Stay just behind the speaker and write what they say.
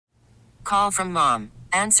Call from mom.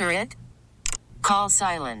 Answer it. Call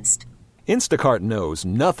silenced. Instacart knows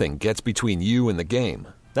nothing gets between you and the game.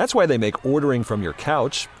 That's why they make ordering from your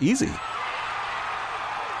couch easy.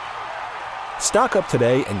 Stock up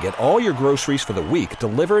today and get all your groceries for the week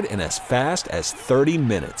delivered in as fast as 30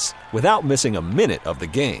 minutes without missing a minute of the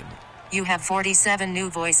game. You have 47 new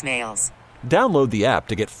voicemails. Download the app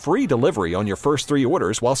to get free delivery on your first 3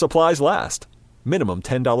 orders while supplies last. Minimum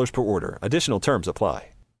 $10 per order. Additional terms apply.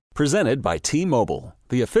 Presented by T-Mobile,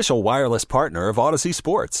 the official wireless partner of Odyssey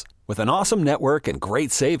Sports. With an awesome network and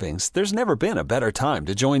great savings, there's never been a better time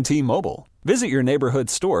to join T-Mobile. Visit your neighborhood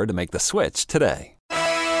store to make the switch today.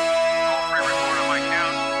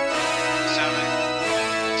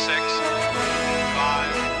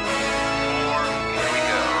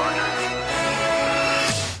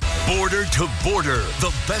 Border to Border,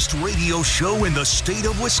 the best radio show in the state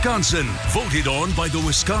of Wisconsin. Voted on by the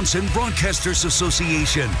Wisconsin Broadcasters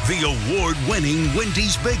Association. The award-winning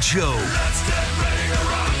Wendy's Big Show. Let's get ready to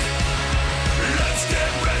rock. Let's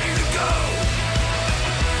get ready to go.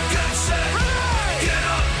 Get set. Get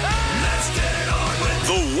up. Let's get it on with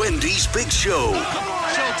the Wendy's Big Show.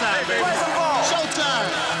 Showtime, baby. Showtime.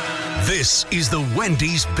 This is the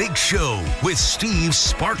Wendy's Big Show with Steve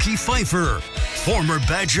Sparky Pfeiffer, former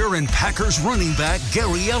Badger and Packers running back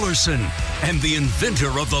Gary Ellerson, and the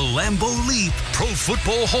inventor of the Lambeau Leap, Pro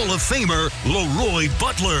Football Hall of Famer Leroy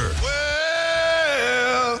Butler.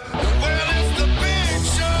 Well, it's the Big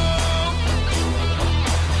Show.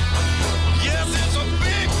 Yes, it's a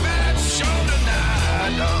big bad show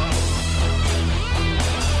tonight.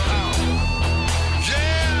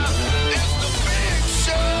 Yeah, it's the Big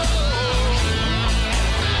Show.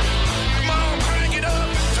 Come on, crank it up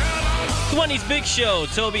and turn on. Wendy's Big Show.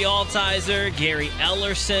 Toby Altizer, Gary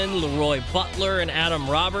Ellerson, Leroy Butler, and Adam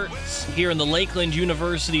Roberts here in the Lakeland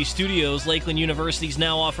University studios. Lakeland University is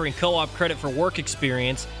now offering co-op credit for work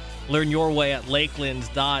experience. Learn your way at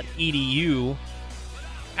lakeland.edu.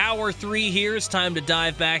 Hour 3 here. It's time to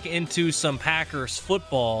dive back into some Packers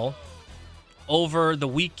football. Over the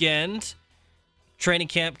weekend, training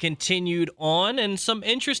camp continued on, and some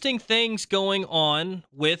interesting things going on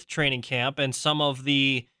with training camp and some of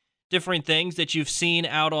the different things that you've seen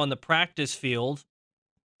out on the practice field.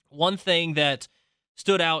 One thing that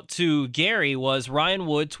stood out to Gary was Ryan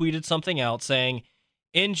Wood tweeted something out saying,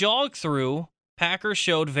 in jog through, Packers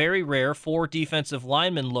showed very rare 4 defensive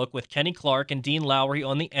lineman look with Kenny Clark and Dean Lowry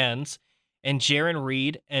on the ends and Jaron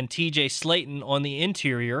Reed and TJ Slayton on the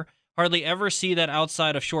interior. Hardly ever see that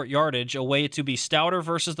outside of short yardage, a way to be stouter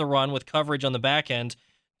versus the run with coverage on the back end.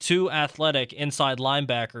 2 athletic inside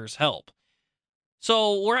linebackers help.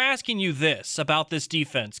 So we're asking you this about this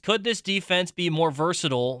defense. Could this defense be more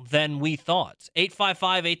versatile than we thought?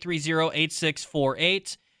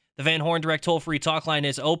 855-830-8648. The Van Horn Direct toll-free talk line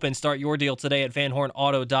is open. Start your deal today at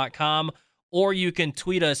vanhornauto.com, or you can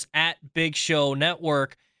tweet us at Big Show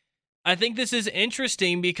Network. I think this is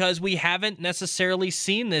interesting because we haven't necessarily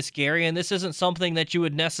seen this, Gary, and this isn't something that you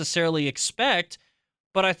would necessarily expect,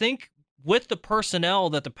 but I think with the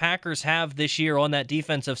personnel that the Packers have this year on that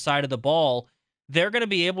defensive side of the ball, they're going to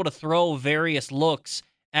be able to throw various looks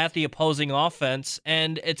at the opposing offense,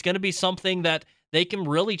 and it's going to be something that they can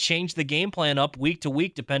really change the game plan up week to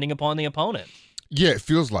week depending upon the opponent. Yeah, it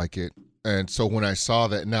feels like it. And so when I saw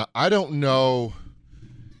that, now I don't know,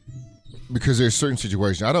 because there's certain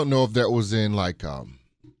situations, I don't know if that was in like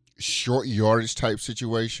short yardage type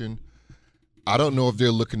situation. I don't know if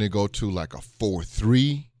they're looking to go to like a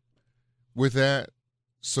 4-3 with that.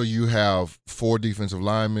 So you have 4 defensive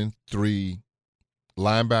linemen, 3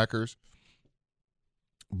 linebackers,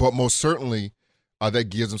 but most certainly that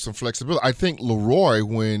gives them some flexibility. I think Leroy,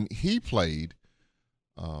 when he played,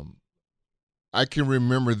 I can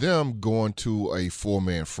remember them going to a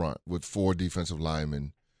 4-man front with 4 defensive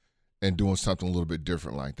linemen and doing something a little bit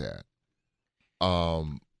different like that.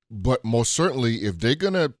 But most certainly, if they're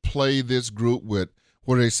going to play this group with,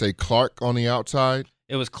 what do they say, Clark on the outside?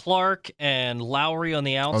 It was Clark and Lowry on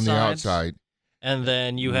the outside. On the outside. And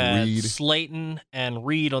then you had Reed. Slayton and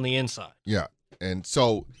Reed on the inside. Yeah. And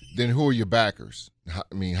so then who are your backers? I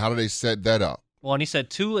mean, how do they set that up? Well, and he said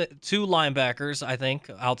two linebackers, I think,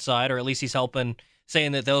 outside, or at least he's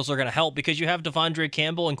saying that those are going to help because you have Devondre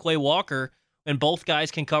Campbell and Quay Walker, and both guys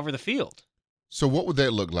can cover the field. So what would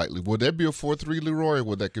that look like? Would that be a 4-3, Leroy, or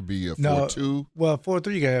would that could be a 4-2? No, well,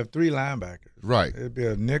 4-3, you got to have 3 linebackers. Right. It'd be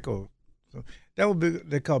a nickel. So that would be,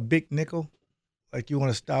 they call big nickel. Like you want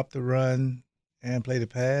to stop the run and play the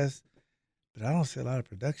pass. But I don't see a lot of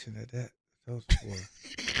production at that. Those 4.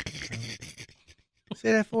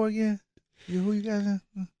 Say that 4 again. Who you guys have?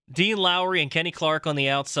 Dean Lowry and Kenny Clark on the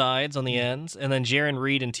outsides, on the ends, and then Jaron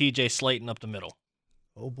Reed and T.J. Slayton up the middle.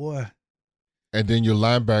 Oh boy. And then your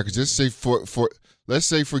linebackers. Just say let's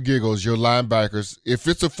say for giggles, your linebackers. If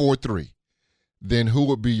it's a 4-3, then who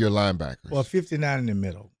would be your linebackers? Well, 59 in the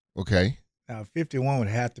middle. Okay. Now 51 would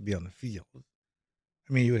have to be on the field.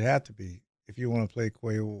 I mean, you would have to be. If you want to play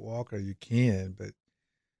Quay Walker, you can, but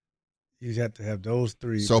you'd have to have those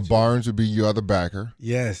three. So Barnes would be your other backer.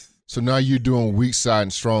 Yes. So now you're doing weak side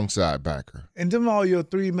and strong side backer. And them all your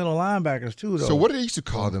 3 middle linebackers too, though. So what did they used to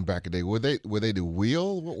call them back in the day? Were they the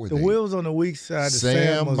wheel? What were the they? wheels on the weak side, the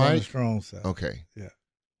Sam was on the strong side. Okay. Yeah.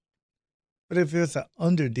 But if it's an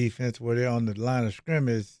under defense where they're on the line of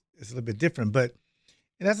scrimmage, it's a little bit different. But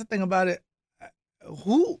and that's the thing about it.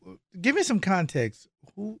 Give me some context.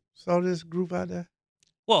 Who saw this group out there?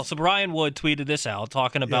 Well, so Brian Wood tweeted this out,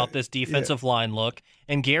 talking about this defensive line look,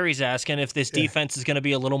 and Gary's asking if this defense is going to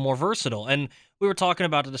be a little more versatile. And we were talking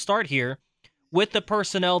about at the start here, with the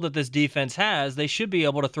personnel that this defense has, they should be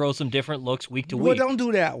able to throw some different looks week to week. Well, don't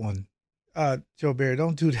do that one, Joe Barry.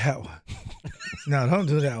 Don't do that one. No, don't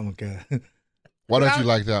do that one, guy. Why don't you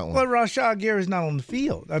like that one? Well, Rashad Gary's not on the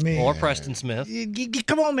field. I mean, or Preston Smith.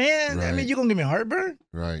 Come on, man. Right. I mean, you're going to give me heartburn?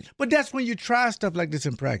 Right. But that's when you try stuff like this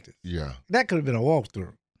in practice. Yeah. That could have been a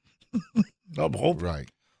walkthrough. I'm hoping. Right.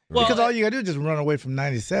 Well, because all you got to do is just run away from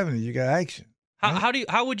 97 and you got action.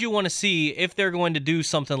 How would you want to see if they're going to do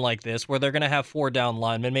something like this where they're going to have 4-down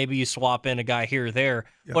linemen? Maybe you swap in a guy here or there.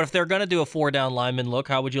 Yeah. But if they're going to do a 4-down lineman look,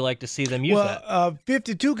 how would you like to see them use that?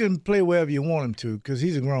 52 can play wherever you want him to because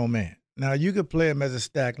he's a grown man. Now, you could play him as a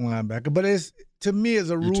stack linebacker, but to me, as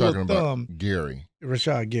a rule of thumb. About Gary.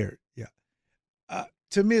 Rashad Garrett, yeah.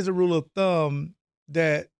 To me, as a rule of thumb,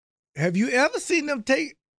 that have you ever seen them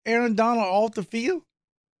take Aaron Donald off the field?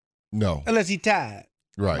 No. Unless he tied.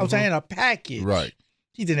 Right. I'm saying a package. Right.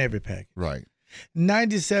 He's in every package. Right.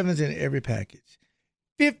 97's in every package.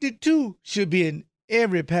 52 should be in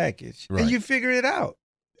every package. Right. And you figure it out.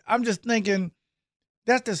 I'm just thinking,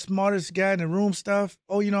 that's the smartest guy in the room stuff.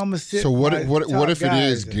 Oh, I'm going to sit. So what if it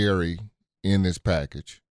is Gary in this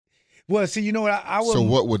package? Well, see, you know what? I will. So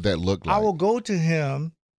what would that look like? I will go to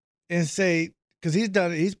him and say, because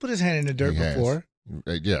he's put his hand in the dirt before.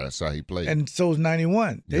 Yeah, that's how he played. And so is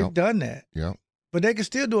 91. They've done that. Yeah. But they can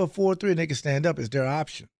still do a 4-3 and they can stand up. It's their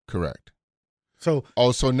option. Correct. So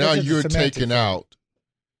now you're taking out,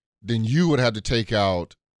 then you would have to take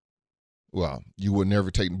out, well, you would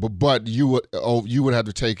never take, but you would have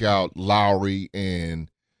to take out Lowry and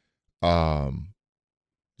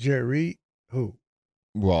Jerry Reed. Who?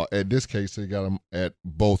 Well, at this case, they got them at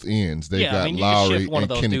both ends. They got Lowry and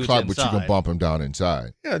Kenny Clark, but you can bump them down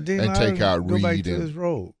inside. Yeah, and take out Reed. Go back to his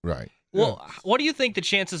role. Right. Well, what do you think the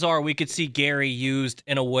chances are we could see Gary used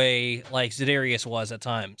in a way like Za'Darius was at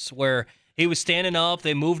times, where he was standing up,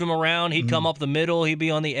 they moved him around, he'd come up the middle, he'd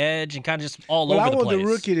be on the edge, and kind of just all over the place. I want the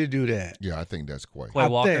rookie to do that. Yeah, I think that's Quay.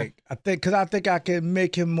 Walker. I think I can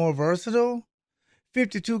make him more versatile.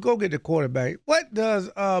 52, go get the quarterback. What does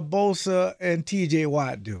Bosa and T.J.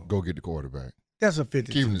 Watt do? Go get the quarterback. That's a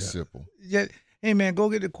 52. Keep it simple. Yeah. Hey, man, go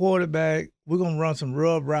get the quarterback. We're going to run some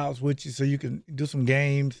rub routes with you so you can do some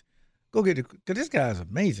games. Go get because this guy's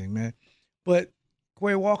amazing, man. But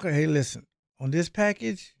Quay Walker, hey, listen, on this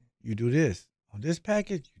package, you do this. On this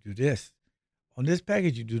package, you do this. On this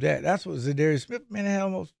package, you do that. That's what Za'Darius Smith, man, had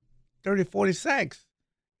almost 30, 40 sacks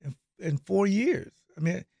in 4 years. I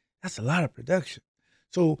mean, that's a lot of production.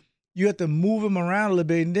 So you have to move him around a little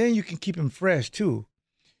bit, and then you can keep him fresh, too.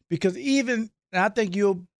 Because I think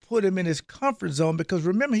you'll put him in his comfort zone because,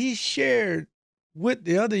 remember, he shared with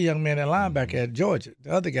the other young man at linebacker at Georgia,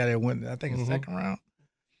 the other guy that went, I think, in the second round.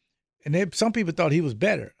 And some people thought he was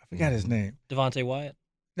better. I forgot his name. Devontae Wyatt?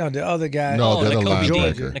 No, the other guy. No, the other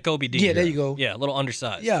linebacker. Nakobe Dean. Yeah, there you go. Yeah, a little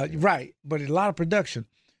undersized. Yeah, right. But a lot of production.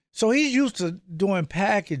 So he's used to doing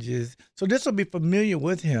packages. So this will be familiar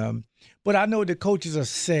with him. But I know what the coaches are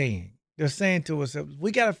saying. They're saying to us,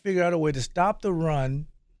 we got to figure out a way to stop the run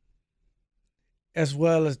as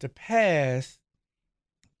well as the pass.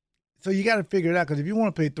 So you got to figure it out because if you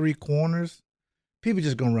want to play 3 corners, people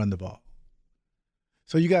just going to run the ball.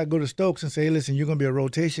 So you got to go to Stokes and say, hey, listen, you're going to be a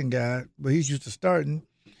rotation guy, but he's used to starting.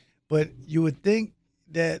 But you would think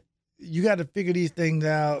that you got to figure these things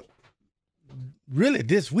out really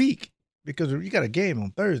this week because you got a game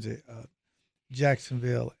on Thursday,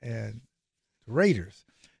 Jacksonville and the Raiders.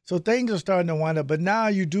 So things are starting to wind up. But now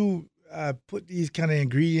you do put these kind of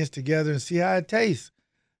ingredients together and see how it tastes.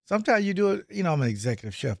 Sometimes you do it, I'm an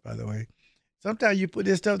executive chef, by the way. sometimes you put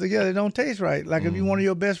this stuff together, it don't taste right. Like if you one of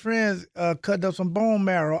your best friends cutting up some bone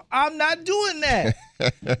marrow, I'm not doing that.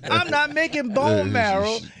 I'm not making bone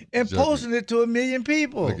marrow and posting it to 1 million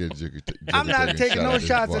people. I'm not taking no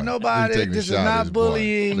shots at nobody. This is not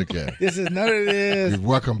bullying. This is none of this.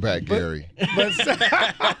 Welcome back, Gary.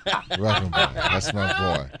 Welcome back. That's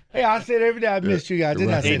my boy. Hey, I said every day I missed you guys.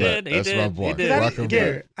 Didn't I say that? That's my boy. Welcome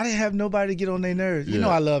Gary, I didn't have nobody to get on their nerves. You know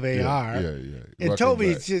I love AR. Yeah. And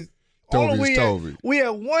Toby's just... Toby. We had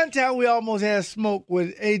one time we almost had smoke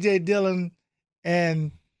with A.J. Dillon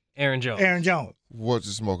and Aaron Jones. What's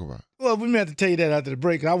the smoke about? Well, we meant to tell you that after the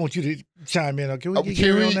break. I want you to chime in. Can we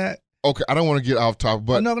get on that? Okay, I don't want to get off topic,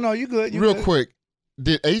 but no, you good. Real quick,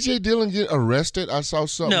 did A.J. Dillon get arrested? I saw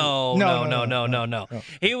something. No.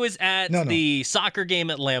 He was at the soccer game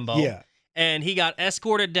at Lambeau. Yeah. And he got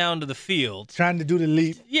escorted down to the field. Trying to do the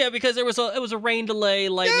leap. Yeah, because it was a rain delay,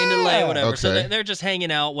 lightning delay, whatever. Okay. So they're just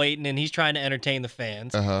hanging out, waiting, and he's trying to entertain the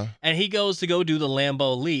fans. Uh-huh. And he goes to go do the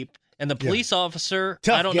Lambeau leap, and the police officer,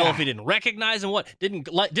 I don't know if he didn't recognize him, didn't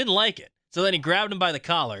like it. So then he grabbed him by the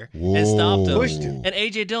collar and stopped him. Pushed him. And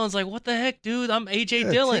A.J. Dillon's like, "What the heck, dude? I'm A.J.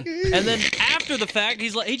 Dillon." And then after the fact,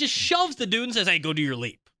 he just shoves the dude and says, "Hey, go do your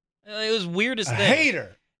leap." It was weirdest thing.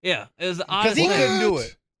 Hater. Yeah, it was the oddest. Because he couldn't do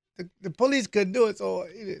it. The police couldn't do it, so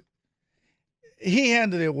he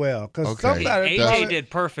handled it well. Because somebody AJ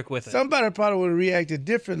did perfect with it. Somebody probably would have reacted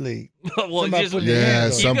differently. Well, somebody would have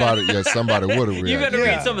reacted. You got to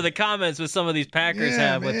read some of the comments with some of these Packers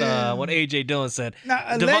have with what AJ Dillon said. Now,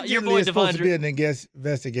 allegedly, your boy it's supposed to be an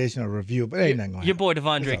investigation or review, but ain't nothing going on. Your boy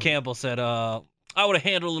Devondre Campbell said, "I would have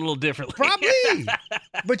handled it a little differently." Probably.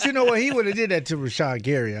 But you know what? He would have did that to Rashad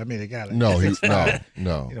Gary. I mean, the guy like no.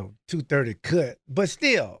 230 cut. But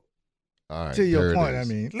still, right, to your point, I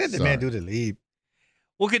mean, let the man do the leap.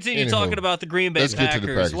 We'll continue talking about the Green Bay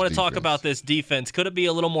Packers. I want to talk about this defense. Could it be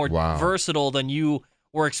a little more versatile than you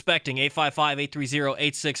were expecting?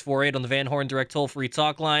 855-830-8648 on the Van Horn Direct toll-free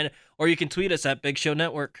talk line, or you can tweet us at Big Show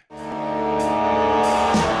Network. What's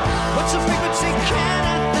the frequency? Can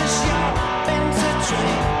at this yard bend to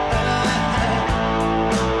train?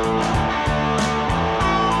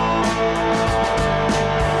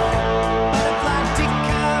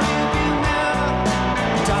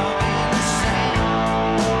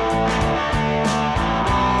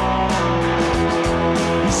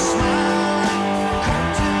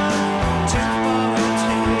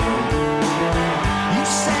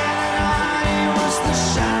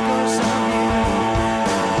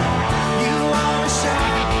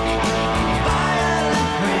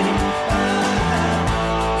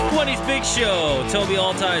 Show. Toby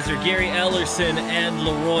Altizer, Gary Ellerson, and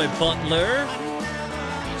Leroy Butler.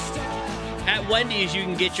 At Wendy's, you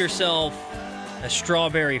can get yourself a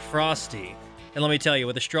strawberry frosty. And let me tell you,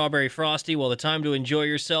 with a strawberry frosty, well, the time to enjoy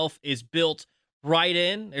yourself is built right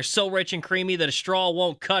in. They're so rich and creamy that a straw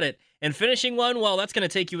won't cut it. And finishing one, well, that's going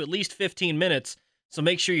to take you at least 15 minutes. So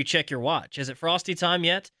make sure you check your watch. Is it frosty time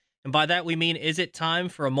yet? And by that, we mean, is it time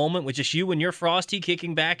for a moment with just you and your frosty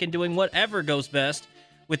kicking back and doing whatever goes best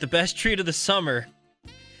with the best treat of the summer?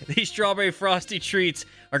 These strawberry frosty treats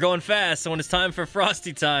are going fast, so when it's time for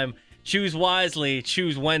frosty time, choose wisely.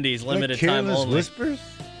 Choose Wendy's, limited time only. Whispers?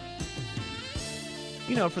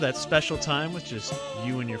 You know, for that special time with just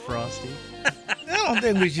you and your frosty. I don't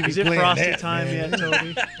think we should be playing frosty that, time man. yet,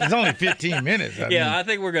 Toby? It's only 15 minutes. I mean, I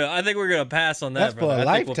think we're gonna pass on that. That's for a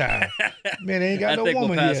lifetime. Man, they ain't got no woman I think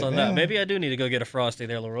we'll pass yet, on man. that. Maybe I do need to go get a frosty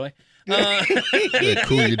there, Leroy. Cool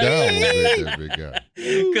you down a little bit, big guy.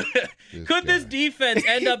 Could this defense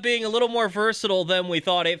end up being a little more versatile than we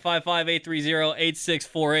thought?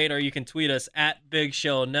 855-830-8648, or you can tweet us at Big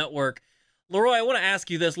Show Network. Leroy, I want to ask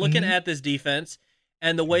you this. Looking at this defense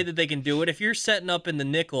and the way that they can do it, if you're setting up in the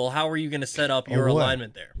nickel, how are you going to set up your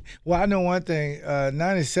alignment there? Well, I know one thing.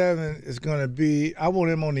 97 is going to be, I want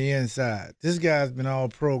him on the inside. This guy's been all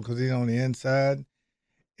pro because he's on the inside.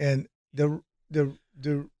 And the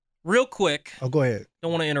real quick. Oh, go ahead.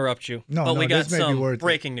 Don't want to interrupt you. No, we got some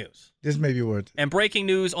breaking news. This may be worth it. And breaking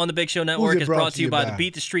news on the Big Show Network is brought to you by the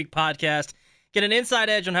Beat the Streak podcast. Get an inside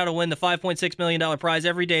edge on how to win the $5.6 million prize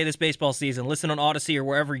every day this baseball season. Listen on Odyssey or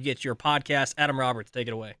wherever you get your podcast. Adam Roberts, take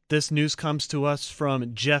it away. This news comes to us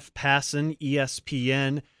from Jeff Passan,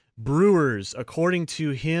 ESPN. Brewers, according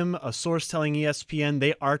to him, a source telling ESPN,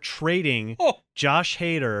 they are trading Josh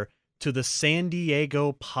Hader to the San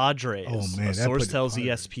Diego Padres. Oh, man. A source tells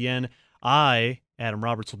ESPN. Adam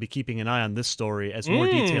Roberts, will be keeping an eye on this story as more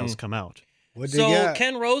details come out. So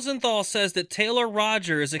Ken Rosenthal says that Taylor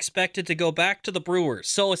Rodgers is expected to go back to the Brewers.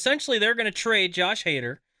 So essentially they're going to trade Josh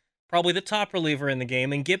Hader, probably the top reliever in the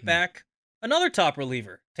game, and get back another top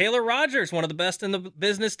reliever. Taylor Rodgers, one of the best in the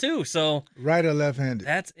business too. So Right or left-handed?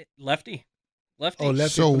 that's it. Lefty. Oh, lefty.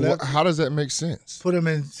 So lefty. how does that make sense? Put them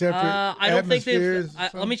in separate I don't think atmospheres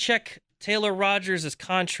they've. or Let me check Taylor Rodgers'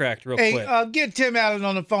 contract real Hey, quick. get Tim Allen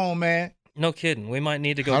on the phone, man. No kidding. We might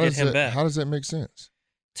need to go How get does him that, back. How does that make sense?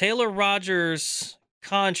 Taylor Rodgers'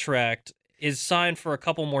 contract is signed for a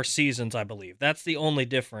couple more seasons, I believe. That's the only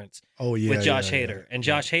difference with Josh Hader. And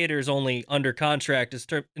Josh Hader is only under contract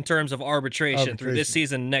in terms of arbitration through this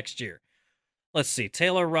season next year. Let's see.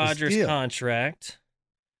 Taylor Rodgers' contract.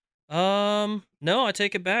 No, I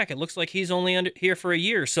take it back. It looks like he's only here for a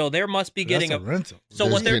year, so there must be getting a rental. So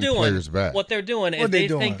They're what they're getting doing, players back. what they're doing is they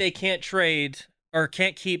think they can't trade or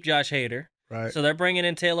can't keep Josh Hader. Right. So they're bringing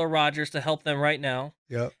in Taylor Rodgers to help them right now.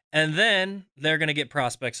 Yep. And then they're going to get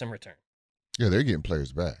prospects in return. Yeah, they're getting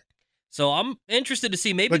players back. So I'm interested to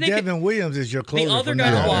see maybe But they Devin Williams is your closer. the other from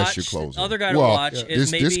guy now to on. that's your watch. closer. The other guy to Well, watch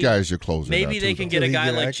is maybe this guy is your closer. maybe now, they too, can though. get a Until he guy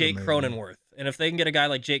get like acclimated, Jake man. Cronenworth. And if they can get a guy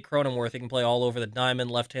like Jake Cronenworth, he can play all over the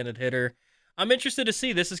diamond, left-handed hitter. I'm interested to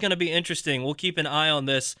see. This is going to be interesting. We'll keep an eye on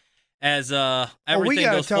this as everything we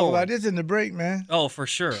gotta goes talk forward. about this in the break, man. Oh, for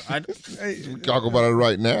sure. Hey, Talk about it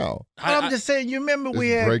right now. I'm just saying. You remember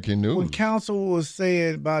we It's had breaking news. when counsel was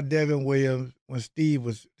saying about Devin Williams when Steve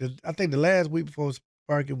was. I think the last week before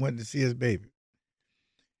Sparky went to see his baby.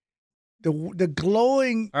 The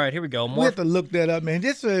glowing. All right, here we go. We More have to look that up, man.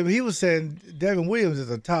 This he was saying Devin Williams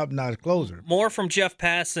is a top-notch closer. more from Jeff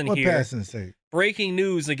Passan What here. Passan say? Breaking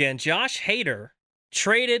news again. Josh Hader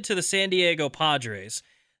traded to the San Diego Padres.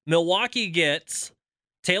 Milwaukee gets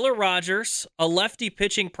Taylor Rodgers, a lefty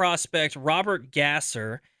pitching prospect, Robert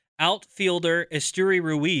Gasser, outfielder Esteury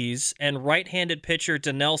Ruiz, and right-handed pitcher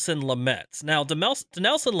Dinelson Lamet. Now,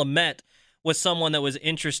 Dinelson Lamet was someone that was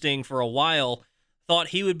interesting for a while. Thought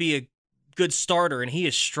he would be a good starter, and he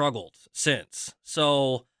has struggled since.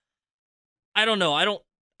 So, I don't know. I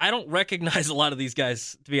don't recognize a lot of these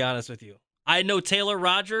guys, to be honest with you. I know Taylor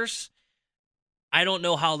Rodgers. I don't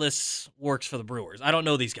know how this works for the Brewers. I don't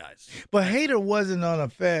know these guys. But Hader wasn't on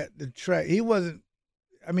the track. He wasn't.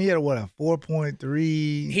 I mean, he had a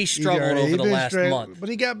 4.3. He struggled over the last month. But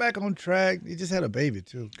he got back on track. He just had a baby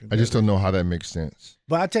too. I just don't know how that makes sense.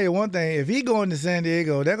 But I tell you one thing: if he going to San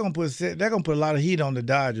Diego, they're gonna put a lot of heat on the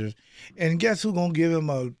Dodgers. And guess who's gonna give him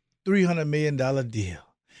a $300 million deal?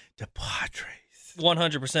 The Padres.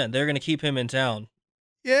 100%. They're going to keep him in town.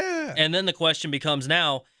 Yeah. And then the question becomes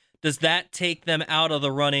now, does that take them out of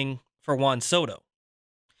the running for Juan Soto?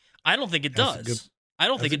 I don't think it does. I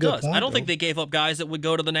don't think it does. I don't think they gave up guys that would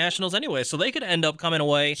go to the Nationals anyway, so they could end up coming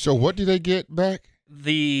away. So what do they get back?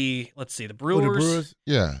 The the Brewers, Brewers?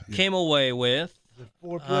 Yeah. came away with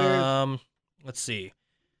 4 players. let's see.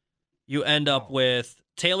 You end up with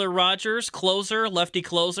Taylor Rodgers, closer, lefty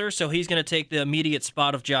closer, so he's going to take the immediate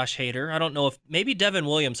spot of Josh Hader. I don't know if maybe Devin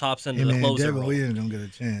Williams hops into the closer Devin role. Williams don't get a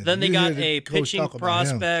chance. Then they You got hear a the coach pitching talk about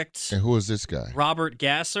him. prospect, And who is this guy? Robert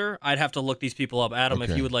Gasser. I'd have to look these people up. Adam, if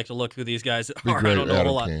Okay. you would like to look who these guys Be are, I great, don't know a Adam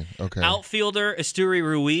whole lot. King. Okay. Outfielder, Esteury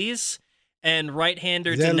Ruiz, and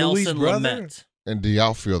right-hander Is that Luis' Dinelson brother? Lamet. And the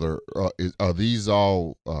outfielder, are these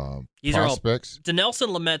all These are all- prospects? Dinelson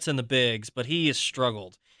Lamet's in the bigs, but he has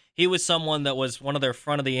struggled. He was someone that was one of their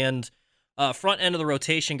front end of the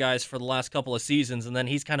rotation guys for the last couple of seasons, and then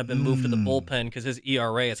he's kind of been moved to the bullpen because his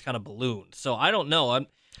ERA has kind of ballooned. So I don't know.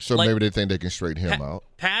 So maybe they think they can straighten him out.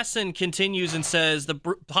 Passan continues and says the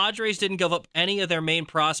Padres didn't give up any of their main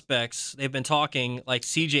prospects. They've been talking like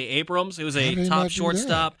C.J. Abrams, who was How did a they top not do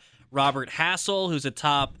shortstop, Robert Hassel, who's a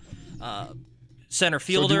top center So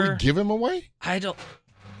fielder. do we give him away? I don't.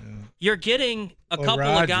 You're getting a Or couple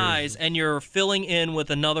Rodgers. of guys, and you're filling in with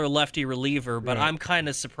another lefty reliever, but I'm kind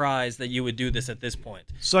of surprised that you would do this at this point.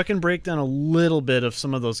 So I can break down a little bit of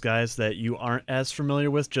some of those guys that you aren't as familiar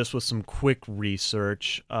with, just with some quick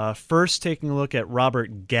research. First, taking a look at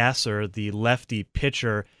Robert Gasser, the lefty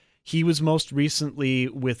pitcher. He was most recently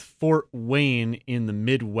with Fort Wayne in the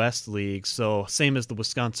Midwest League, so same as the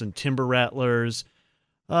Wisconsin Timber Rattlers.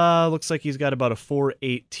 Looks like he's got about a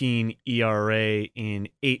 4.18 ERA in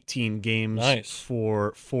 18 games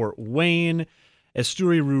for Fort Wayne.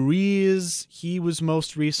 Esteury Ruiz, he was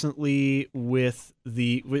most recently with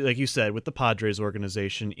like you said, with the Padres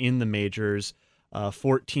organization in the majors.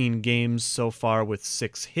 14 games so far with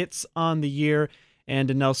 6 hits on the year. And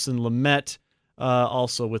Dinelson Lamet,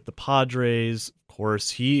 also with the Padres. Of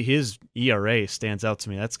course, his ERA stands out to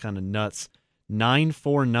me. That's kind of nuts.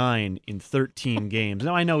 9.49 in 13 games.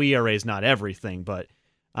 Now, I know ERA is not everything, but,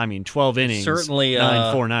 I mean, 12 innings, Certainly,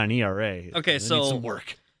 9.49 ERA. Okay, They so need some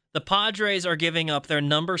work. The Padres are giving up their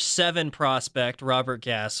number 7 prospect, Robert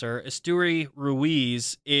Gasser. Esteury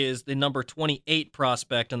Ruiz is the number 28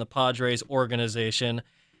 prospect in the Padres organization.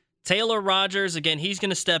 Taylor Rodgers, again, he's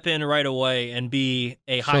going to step in right away and be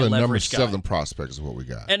a high leverage guy. Number 7 prospect is what we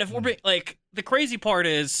got. And if we're like, the crazy part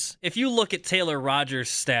is, if you look at Taylor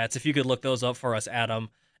Rodgers' stats, if you could look those up for us, Adam,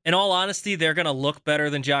 in all honesty, they're going to look better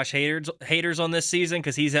than Josh Hader's on this season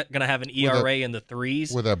because he's going to have an ERA in the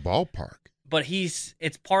 3s. With that ballpark. But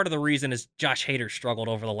it's part of the reason is Josh Hader struggled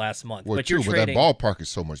over the last month. Well, but true, but that ballpark is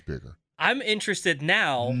so much bigger. I'm interested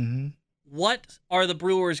now. What are the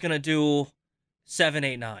Brewers going to do 7,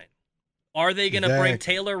 8, 9? Are they going to bring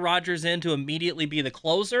Taylor Rodgers in to immediately be the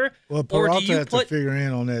closer? Well, Peralta has to figure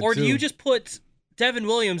in on that, or too. do you just put Devin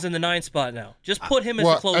Williams in the 9 spot now? Just put him as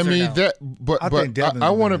the closer now. I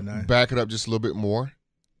want to back it up just a little bit more.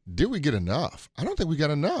 Did we get enough? I don't think we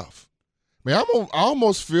got enough. I mean, I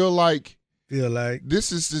almost feel like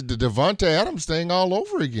this is the Devontae Adams thing all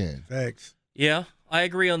over again. Facts. Yeah, I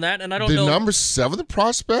agree on that, and I don't know. The number 7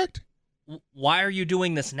 prospect? Why are you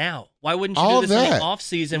doing this now? Why wouldn't you do this in the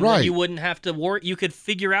offseason when you wouldn't have to worry? You could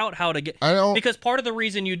figure out how to get – because part of the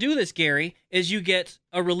reason you do this, Gary, is you get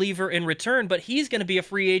a reliever in return, but he's going to be a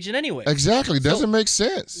free agent anyway. Exactly. It doesn't make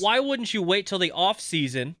sense. Why wouldn't you wait till the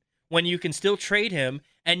offseason when you can still trade him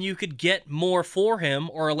and you could get more for him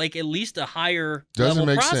or like at least a higher level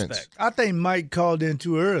prospect? Sense. I think Mike called in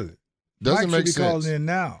too early. Doesn't Mike make should be sense. calling in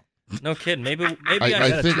now. No kidding. Maybe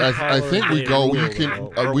I think we go. You can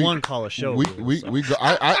one call a show. We go.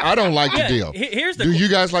 I don't like the deal. Do you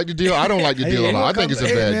guys like the deal? I don't like the deal at all. I think it's a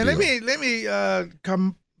bad deal. Let me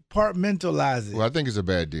compartmentalize it. Well, I think it's a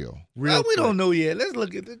bad deal. We don't know yet. Let's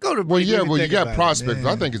look at it. Go to. Well, you got prospects.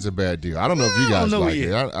 I think it's a bad deal. I don't know if you guys like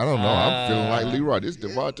it. I don't know. I'm feeling like Leroy. This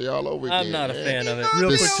Devontae all over again. I'm not a fan of it. Real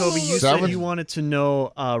quick, Toby, you said you wanted to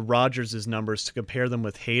know Rodgers' numbers to compare them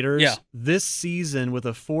with Hader's. Yeah. This season, with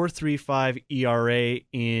a 4.35 ERA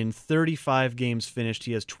in 35 games finished,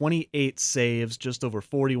 he has 28 saves, just over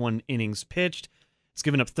 41 innings pitched. He's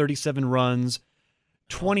given up 37 runs.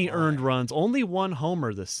 20 earned runs, only 1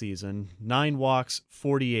 homer this season, 9 walks,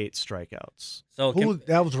 48 strikeouts. So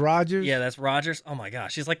that was Rodgers? Yeah, that's Rodgers. Oh my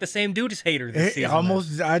gosh, he's like the same dude as Hader this season.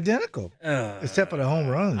 Almost identical, except for the home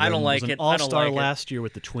runs. I don't like it. He was an all-star last year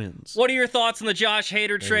with the Twins. What are your thoughts on the Josh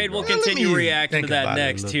Hader trade? We'll continue reacting to that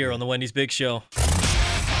next here on the Wendy's Big Show.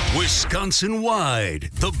 Wisconsin-wide,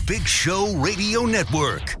 the Big Show Radio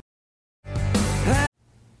Network.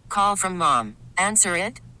 Call from mom. Answer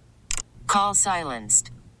it. Call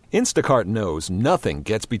silenced. Instacart knows nothing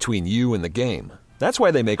gets between you and the game. That's why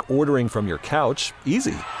they make ordering from your couch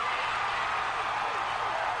easy.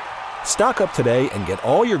 Stock up today and get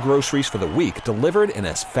all your groceries for the week delivered in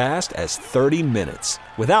as fast as 30 minutes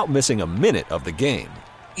without missing a minute of the game.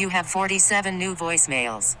 You have 47 new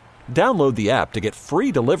voicemails. Download the app to get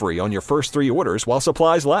free delivery on your first 3 orders while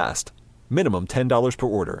supplies last. Minimum $10 per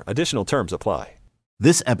order. Additional terms apply.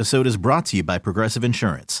 This episode is brought to you by Progressive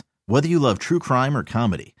Insurance. Whether you love true crime or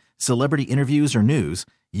comedy, celebrity interviews or news,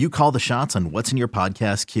 you call the shots on what's in your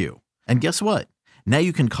podcast queue. And guess what? Now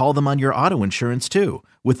you can call them on your auto insurance too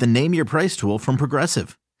with the Name Your Price tool from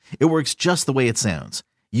Progressive. It works just the way it sounds.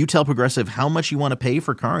 You tell Progressive how much you want to pay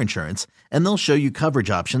for car insurance, and they'll show you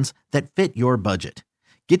coverage options that fit your budget.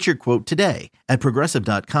 Get your quote today at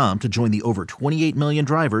Progressive.com to join the over 28 million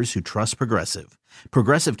drivers who trust Progressive.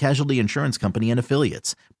 Progressive Casualty Insurance Company and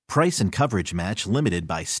Affiliates. Price and coverage match limited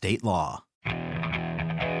by state law.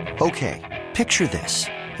 Okay, picture this.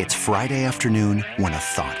 It's Friday afternoon when a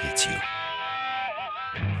thought hits you.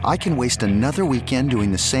 I can waste another weekend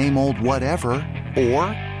doing the same old whatever, or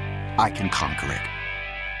I can conquer it.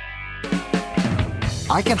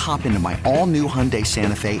 I can hop into my all-new Hyundai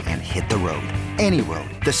Santa Fe and hit the road. Any road.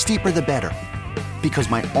 The steeper, the better. Because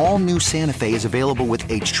my all-new Santa Fe is available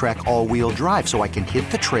with H-Track all-wheel drive, so I can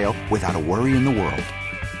hit the trail without a worry in the world.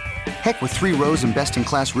 Heck, with 3 rows and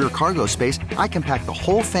best-in-class rear cargo space, I can pack the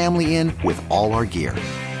whole family in with all our gear.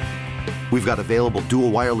 We've got available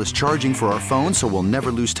dual wireless charging for our phones, so we'll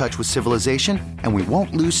never lose touch with civilization, and we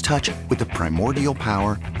won't lose touch with the primordial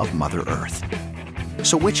power of Mother Earth.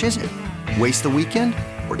 So which is it? Waste the weekend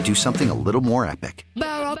or do something a little more epic?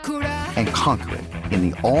 And conquer it in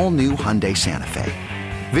the all-new Hyundai Santa Fe.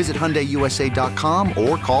 Visit HyundaiUSA.com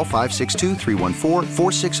or call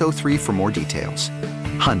 562-314-4603 for more details.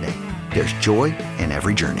 Hyundai, there's joy in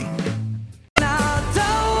every journey.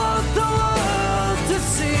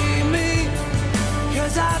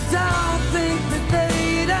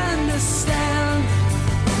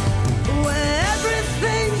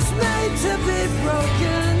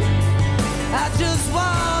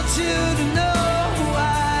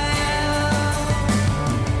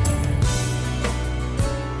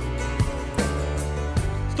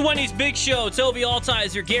 Wendy's Big Show. Toby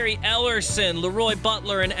Altizer, Gary Ellerson, Leroy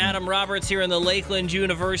Butler, and Adam Roberts here in the Lakeland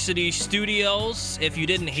University studios. If you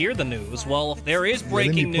didn't hear the news, well, there is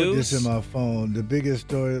breaking news. Let me put news. this in my phone. The biggest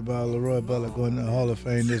story about Leroy Butler going to the Hall of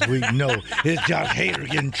Fame this week, is Josh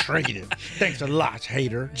Hader getting traded. Thanks a lot,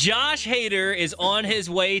 Hader. Josh Hader is on his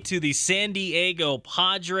way to the San Diego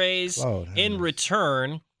Padres. In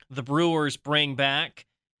return, the Brewers bring back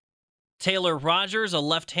Taylor Rodgers, a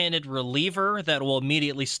left-handed reliever that will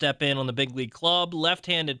immediately step in on the big league club.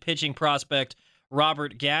 Left-handed pitching prospect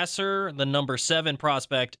Robert Gasser, the number 7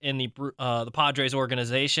 prospect in the Padres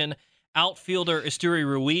organization. Outfielder Esteury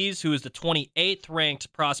Ruiz, who is the 28th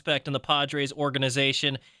ranked prospect in the Padres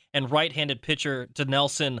organization. And right-handed pitcher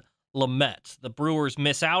Dinelson Lamet. The Brewers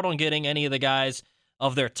miss out on getting any of the guys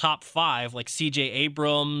of their top 5, like C.J.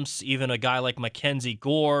 Abrams, even a guy like Mackenzie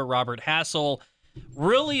Gore, Robert Hassel.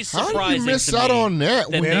 Really surprising. How did you miss out on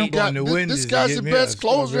that? This guy's the best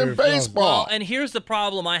closer in baseball. Well, and here's the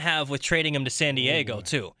problem I have with trading him to San Diego,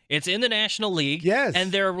 too. It's in the National League,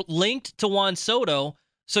 and they're linked to Juan Soto.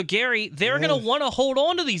 So, Gary, they're going to want to hold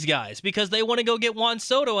on to these guys because they want to go get Juan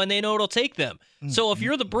Soto, and they know it'll take them. So if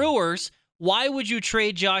you're the Brewers, why would you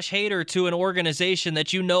trade Josh Hader to an organization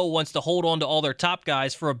that you know wants to hold on to all their top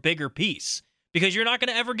guys for a bigger piece? Because you're not going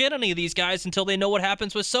to ever get any of these guys until they know what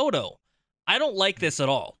happens with Soto. I don't like this at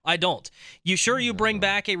all. I don't. You bring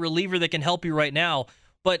back a reliever that can help you right now,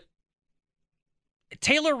 but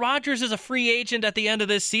Taylor Rodgers is a free agent at the end of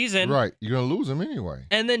this season. Right. You're going to lose him anyway.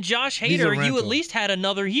 And then Josh Hader, you at least had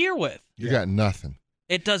another year with. You got nothing.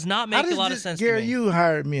 It does not make a lot of sense Gary, to me. you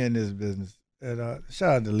hired me in this business. And,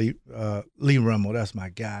 shout out to Lee Rummel. That's my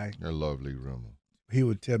guy. I love Lee Rummel. He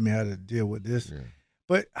would tell me how to deal with this. Yeah.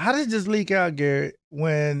 But how does this leak out, Gary,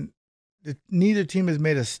 when neither team has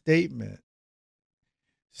made a statement?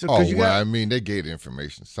 So, I mean, they gave the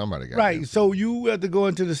information. Somebody got right. So you have to go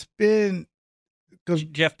into the spin.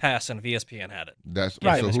 Jeff Passan of ESPN had it. That's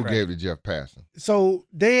right. So who gave it to Jeff Passan? So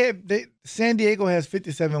San Diego has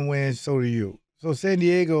 57 wins. So do you. So San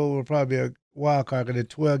Diego will probably be a wild card because they're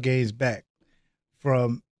 12 games back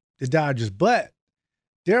from the Dodgers. But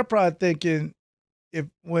they're probably thinking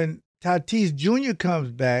when Tatis Jr.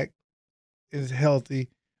 comes back, is healthy,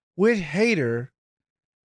 with Hader,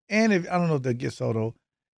 and I don't know if they'll get Soto,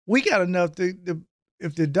 we got enough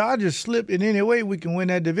if the Dodgers slip in any way, we can win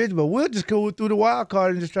that division. But we'll just go through the wild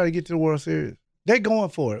card and just try to get to the World Series. They're going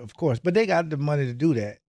for it, of course, but they got the money to do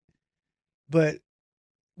that. But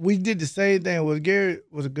we did the same thing. Well, Gary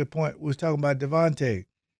was a good point. We was talking about Devontae.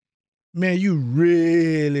 Man, you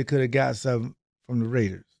really could have got something from the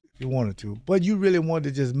Raiders if you wanted to. But you really wanted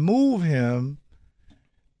to just move him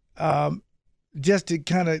just to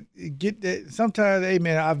kind of get that. Sometimes, hey,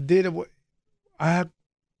 man, I've did it.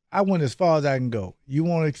 I went as far as I can go. You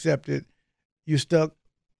won't accept it. You stuck.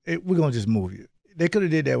 We're going to just move you. They could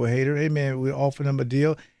have did that with Hader. Hey, man, we offered him a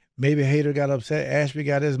deal. Maybe Hader got upset. Ashby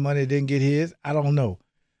got his money, didn't get his. I don't know.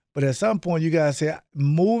 But at some point, you got to say,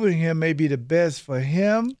 moving him may be the best for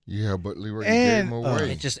him. Yeah, but Leroy, you gave him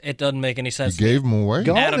away. It doesn't make any sense. You gave him away.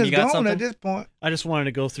 Adam, you got something? At this point. I just wanted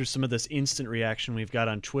to go through some of this instant reaction we've got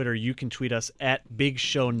on Twitter. You can tweet us at Big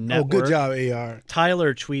Show Network. Oh, good job, AR.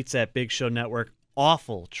 Tyler tweets at Big Show Network.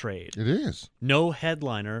 Awful trade. It is. No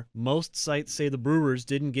headliner. Most sites say the Brewers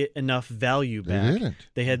didn't get enough value back. They didn't.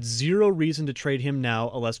 They had zero reason to trade him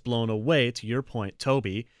now, unless blown away, to your point,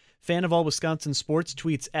 Toby. Fan of all Wisconsin sports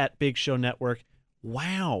tweets at Big Show Network.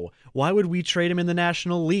 Wow. Why would we trade him in the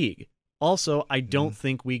National League? Also, I don't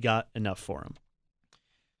think we got enough for him.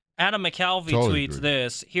 Adam McAlvey tweets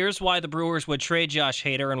this. Here's why the Brewers would trade Josh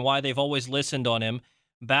Hader and why they've always listened on him.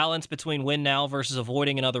 Balance between win now versus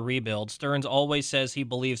avoiding another rebuild. Stearns always says he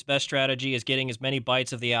believes best strategy is getting as many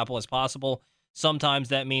bites of the apple as possible. Sometimes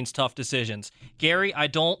that means tough decisions. Gary, I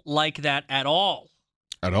don't like that at all.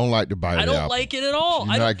 I don't like the bite of the apple. I don't like it at all.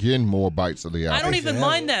 You're not getting more bites of the apple. I don't even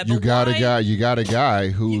mind that. You got a guy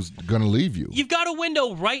who's going to leave you. You've got a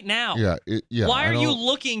window right now. Yeah. Why are you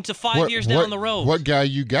looking to 5 years down the road? What guy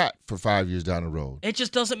you got for 5 years down the road? It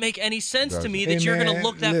just doesn't make any sense to me that you're going to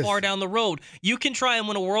look that far down the road. You can try and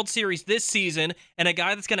win a World Series this season, and a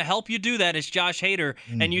guy that's going to help you do that is Josh Hader.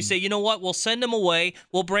 And you say, you know what? We'll send him away.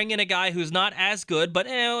 We'll bring in a guy who's not as good, but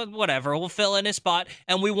whatever. We'll fill in his spot,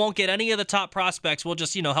 and we won't get any of the top prospects. We'll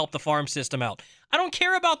just, help the farm system out. I don't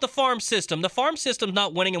care about the farm system. The farm system's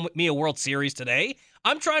not winning me a World Series today.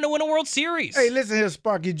 I'm trying to win a World Series. Hey, listen here,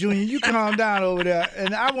 Sparky Jr., you calm down over there,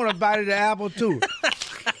 and I want to bite of the apple, too.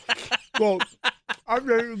 Well, That's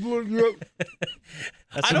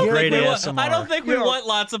a great ASMR. I don't think we want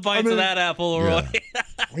lots of bites of that apple, Leroy.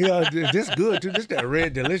 Yeah, this good, too. This that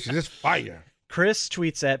red delicious. This fire. Chris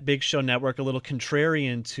tweets at Big Show Network, a little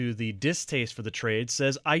contrarian to the distaste for the trade,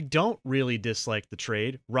 says, I don't really dislike the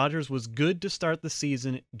trade. Rodgers was good to start the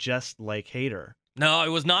season, just like Hader. No, it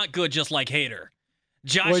was not good just like Hader.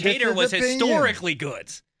 Josh Hader was historically good.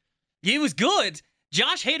 He was good.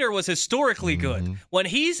 Josh Hader was historically good. When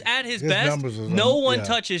he's at his best, no one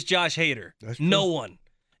touches Josh Hader. No one.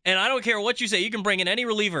 And I don't care what you say. You can bring in any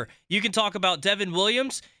reliever. You can talk about Devin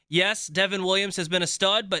Williams. Yes, Devin Williams has been a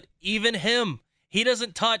stud, but even him, he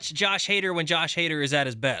doesn't touch Josh Hader when Josh Hader is at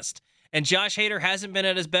his best. And Josh Hader hasn't been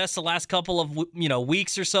at his best the last couple of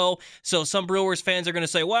weeks or so. So some Brewers fans are going to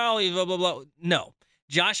say, well, blah, blah, blah. No.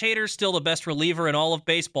 Josh Hader's still the best reliever in all of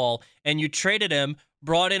baseball, and you traded him,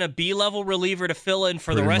 brought in a B-level reliever to fill in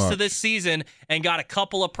for the rest of this season, and got a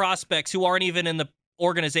couple of prospects who aren't even in the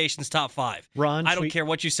organization's top 5. I don't care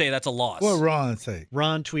what you say, that's a loss. What Ron say?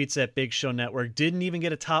 Ron tweets at Big Show Network, didn't even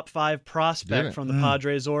get a top 5 prospect from the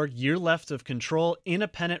Padres org. Year left of control in a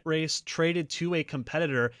pennant race, traded to a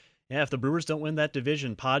competitor. Yeah, if the Brewers don't win that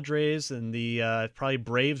division, Padres and the probably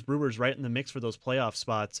Braves, Brewers right in the mix for those playoff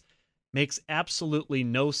spots. Makes absolutely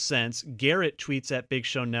no sense. Garrett tweets at Big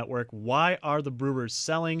Show Network, why are the Brewers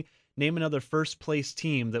selling? Name another first-place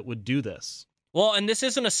team that would do this. Well, and this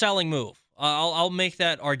isn't a selling move. I'll make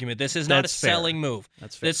that argument. This is not a selling move.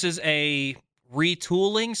 That's fair. This is a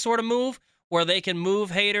retooling sort of move where they can move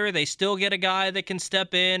Hader. They still get a guy that can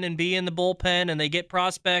step in and be in the bullpen, and they get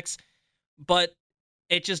prospects. But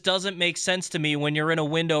it just doesn't make sense to me when you're in a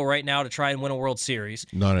window right now to try and win a World Series.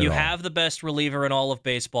 You have the best reliever in all of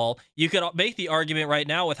baseball. You could make the argument right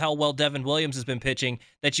now with how well Devin Williams has been pitching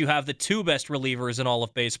that you have the 2 best relievers in all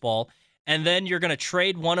of baseball. And then you're going to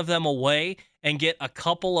trade one of them away and get a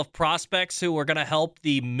couple of prospects who are going to help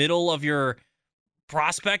the middle of your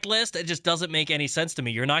prospect list. It just doesn't make any sense to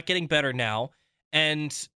me. You're not getting better now.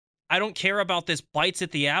 And I don't care about this bites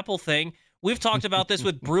at the apple thing. We've talked about this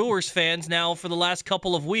with Brewers fans now for the last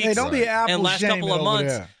couple of weeks and last couple of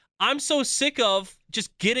months. I'm so sick of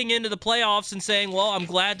just getting into the playoffs and saying, well, I'm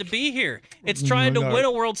glad to be here. It's trying to win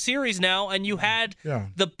a World Series now, and you had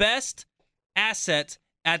the best asset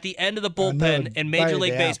at the end of the bullpen in Major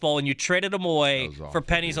League Baseball, and you traded them away for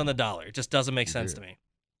pennies on the dollar. It just doesn't make sense to me.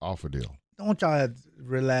 Offer deal. Don't y'all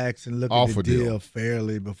relax and look at the deal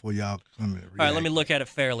fairly before y'all come in? All right, let me look at it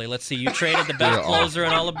fairly. Let's see. You traded the best closer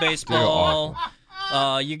in all of baseball.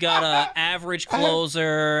 You got an average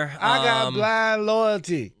closer. I got blind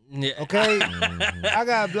loyalty. Okay? I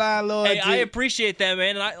got blind loyalty. Hey, I appreciate that,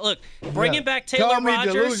 man. And bringing back Taylor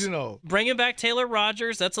Rodgers. Bringing back Taylor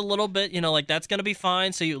Rodgers, that's a little bit, that's going to be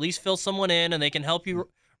fine. So you at least fill someone in and they can help you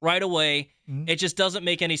right away. It just doesn't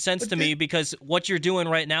make any sense to me because what you're doing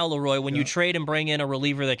right now, Leroy, when you trade and bring in a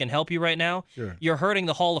reliever that can help you right now, you're hurting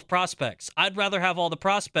the Hall of Prospects. I'd rather have all the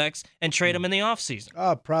prospects and trade them in the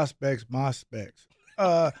offseason. Prospects, my specs.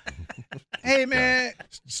 Hey, man.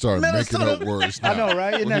 Start making up words now. I know,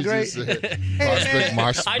 right? Isn't that great? Prospect,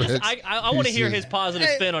 my specs. I want to hear his positive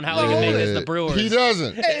spin on how he can make this the Brewers. He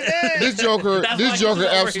doesn't. This Joker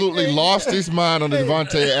absolutely lost his mind on the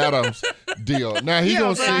Devontae Adams deal. Now he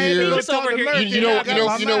gonna sit here. You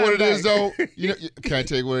know what it is though. Can I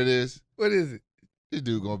tell you what it is? What is it? This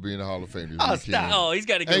dude gonna be in the Hall of Fame. Oh, he's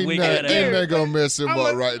got a good weekend. Ain't that gonna mess him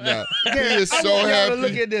up right now? He is so happy.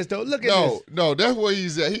 Look at this though. Look at this. No, that's where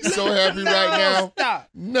he's at. He's so happy right now. Stop.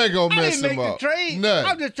 Nothing gonna mess him up.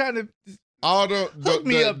 I'm just trying to. All the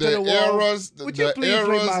errors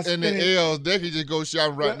and the L's, they can just go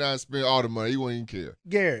shopping right now and spend all the money. He won't even care.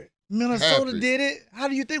 Garrett, Minnesota did it. How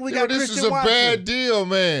do you think we got Christian Watson? This is a bad deal,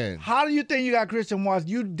 man. How do you think you got Christian Watson?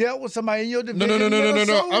 You dealt with somebody in your division.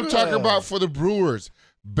 No. I'm talking about for the Brewers.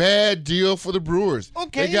 Bad deal for the Brewers.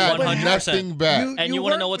 Okay, they got 100%. Nothing back. And you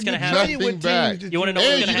want to know what's going to happen? Nothing back. You want to know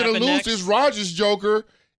what's going to happen next? And you're going to lose this Rodgers Joker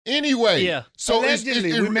anyway. Yeah. So it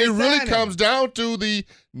really comes down to the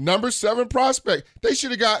number 7 prospect. They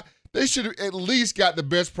should have at least got the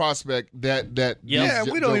best prospect that Yeah,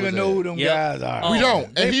 we don't even know who them guys are. We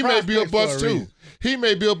don't. And he may be a bust too. He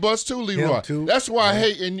may be a bust too, Leroy. That's why I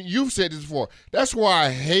hate, and you've said this before, that's why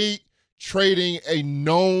I hate trading a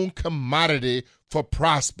known commodity for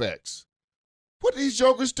prospects. What these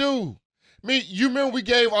jokers do? I mean, you remember we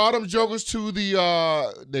gave all them jokers to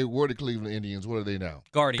they were the Cleveland Indians. What are they now?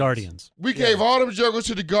 Guardians. We gave all them jokers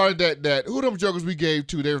to the Guardians. Who them jokers we gave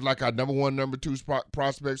to? They were like our number 1, number 2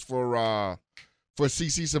 prospects for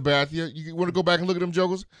CC Sabathia. You want to go back and look at them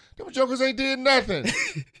jokers? Them jokers ain't did nothing.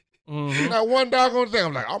 Not one doggone thing.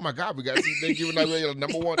 I'm like, oh my God, we got to see they giving out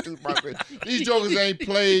number 1, 2 prospects. These jokers ain't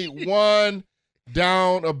played one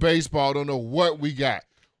down of baseball. Don't know what we got.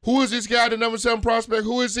 Who is this guy, the number 7 prospect?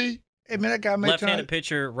 Who is he? Hey, man, that guy may Left-handed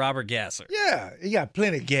pitcher Robert Gasser. Yeah, he got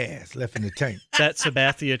plenty of gas left in the tank. That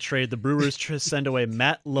Sabathia trade, the Brewers send away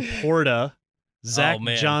Matt Laporta, Zach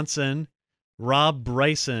Johnson, Rob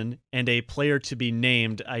Bryson, and a player to be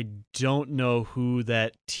named. I don't know who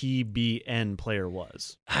that TBN player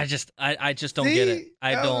was. I just don't get it.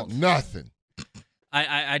 I don't. Nothing.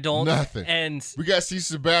 I don't. Nothing. And we got to see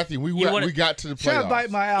Sabathia. We got to the playoffs. Try to bite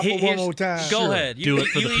my apple one more time. Go ahead. Do it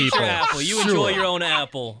for the eat people. Your apple. You enjoy your own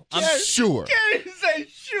apple. I'm sure. Can't even say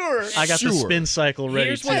sure. I got the spin cycle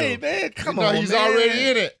ready too. Hey, man, come on, he's man. already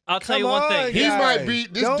in it. I'll tell you one thing. He might be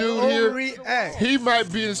this Don't dude here. overreact. He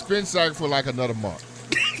might be in the spin cycle for like another month.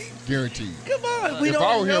 Guaranteed. Come on, we if don't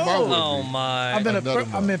I were know. him, I would be. Oh my!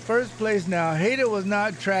 I'm in first place now. Hader was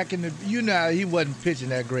not tracking the. He wasn't pitching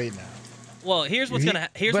that great now. Well, here's what's gonna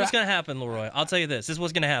happen, Leroy. I'll tell you this. This is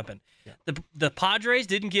what's gonna happen. The Padres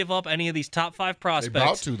didn't give up any of these top 5 prospects. They're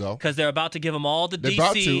about to, though. Because they're about to give them all to They're DC,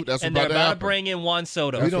 about to. That's and about they're to about to happen. bring in Juan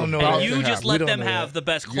Soto. We don't know And that. you just let them have the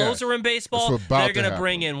best closer in baseball. They're going to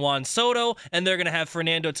bring in Juan Soto, and they're going to have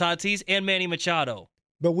Fernando Tatis and Manny Machado.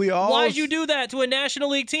 But why'd you do that to a National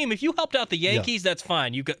League team? If you helped out the Yankees, that's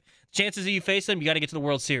fine. You got chances of you face them, you got to get to the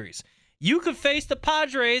World Series. You could face the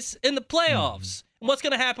Padres in the playoffs. And what's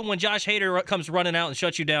going to happen when Josh Hader comes running out and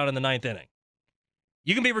shuts you down in the 9th inning?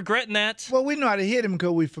 You can be regretting that. Well, we know how to hit him because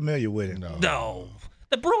we're familiar with him. No.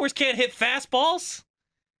 The Brewers can't hit fastballs.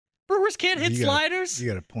 Brewers can't hit sliders. You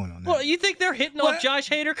got a point on that. Well, you think they're hitting off Josh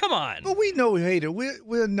Hader? Come on. But we know Hader.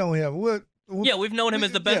 We'll know him. We've known him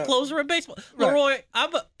as the best closer in baseball. Right. Leroy,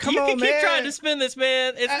 you can keep trying to spin this,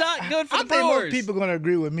 man. It's not good for the Brewers. I think most people are going to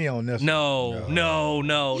agree with me on this. No.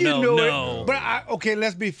 But okay,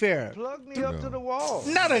 let's be fair. Plug me up to the wall.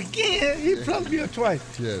 Not again. He plugged me up twice.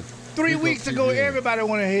 Yes. 3 weeks ago, everybody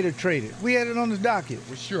wanted Hader traded. We had it on the docket.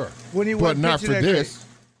 Well, sure. But not for this. Trade.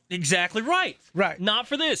 Exactly right. Right. Not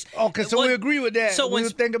for this. Okay, so we agree with that. So we'll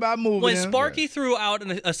think about moving when him. Sparky threw out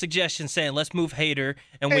a suggestion saying, let's move Hader,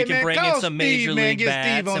 and we can bring in some major league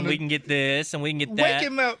bats, and we can get this, and we can get that. Wake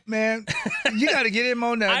him up, man. You got to get him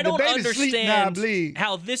on that. I don't understand sleep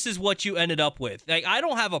how this is what you ended up with. Like, I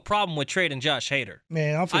don't have a problem with trading Josh Hader.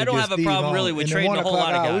 Man, I don't have a problem really with trading a whole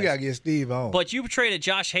lot of guys. We got to get Steve on. But you traded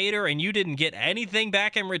Josh Hader, and you didn't get anything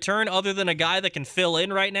back in return other than a guy that can fill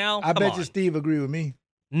in right now? I bet you Steve agree with me.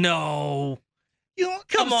 No.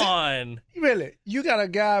 Come on. Really? You got a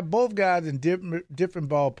guy, both guys in different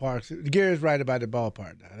ballparks. Gary's right about the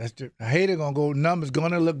ballpark now. That's Hader going to go, numbers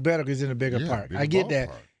going to look better because he's in a bigger park. I get that.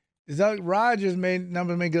 Rodgers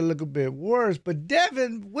numbers may get a little bit worse, but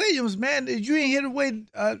Devin Williams, man, you ain't hear the way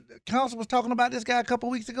Council was talking about this guy a couple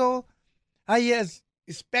weeks ago? How he has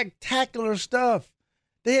spectacular stuff.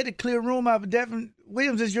 They had to clear room out, but Devin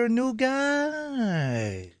Williams is your new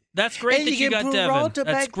guy. That's great that you got Devin.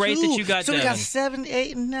 That's great that you got Devin. So we got 7,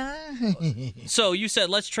 8, and 9. So you said,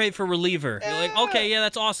 let's trade for reliever. You're like, okay, yeah,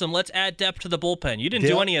 that's awesome. Let's add depth to the bullpen. You didn't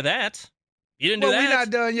do any of that. You didn't do that. We're not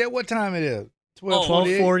done yet. What time it is?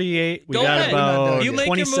 12:48. We got about you make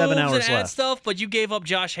 27 your moves hours and add left. stuff, but you gave up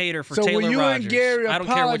Josh Hader for so Taylor when you Rodgers. And Gary I don't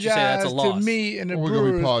care what you say. That's a loss. To me and the We're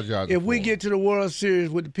Brewers, apologize if we get to the World Series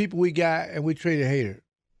with the people we got and we traded Hader.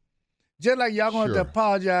 Just like y'all going to have to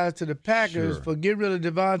apologize to the Packers for getting rid of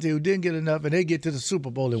Devontae, who didn't get enough, and they get to the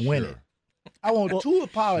Super Bowl and win it. I want 2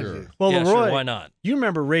 apologies. Well, Leroy, why not? You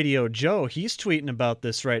remember Radio Joe? He's tweeting about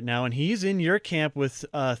this right now, and he's in your camp with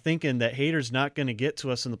thinking that Hader's not going to get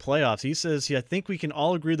to us in the playoffs. He says, I think we can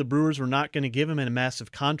all agree the Brewers were not going to give him a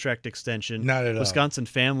massive contract extension. Not at all. Wisconsin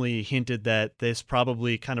Family hinted that this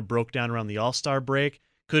probably kind of broke down around the All-Star break.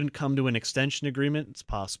 Couldn't come to an extension agreement. It's a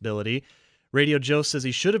possibility. Radio Joe says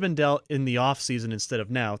he should have been dealt in the offseason instead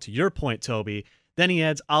of now. To your point, Toby. Then he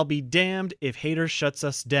adds, I'll be damned if Hader shuts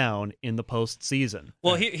us down in the postseason.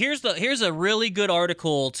 Well, here's a really good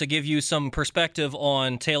article to give you some perspective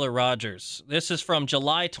on Taylor Rodgers. This is from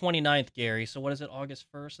July 29th, Gary. So what is it, August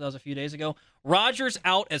 1st? That was a few days ago. Rodgers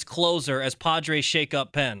out as closer as Padres shake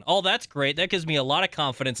up pen. Oh, that's great. That gives me a lot of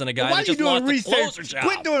confidence in a guy that just lost the closer job.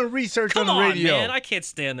 Quit doing research on the radio. Come on, man. I can't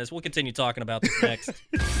stand this. We'll continue talking about this next.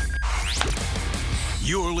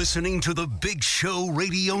 You're listening to the Big Show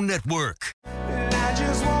Radio Network. I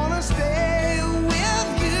just want to stay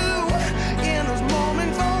with you in this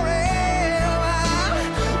moment forever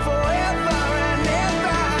and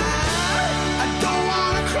ever. I don't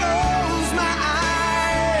want to close my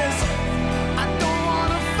eyes. I don't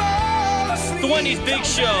want to fall asleep. The Wendy's Big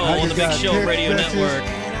Show on the Big Show Radio Network.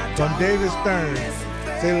 From David Stern.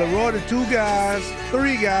 Say, Leroy, the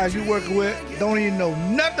 3 guys you working with don't even know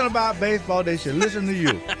nothing about baseball. They should listen to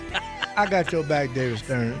you. I got your back, David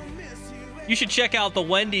Stern. You should check out the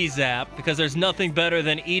Wendy's app because there's nothing better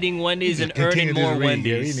than eating Wendy's and earning more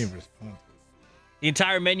Wendy's. The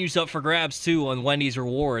entire menu's up for grabs, too, on Wendy's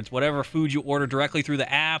Rewards. Whatever food you order directly through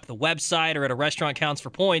the app, the website, or at a restaurant counts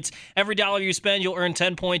for points. Every dollar you spend, you'll earn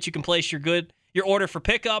 10 points. You can place your order for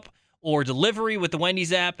pickup or delivery with the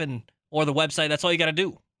Wendy's app or the website. That's all you got to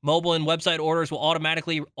do. Mobile and website orders will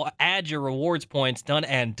automatically add your rewards points. Done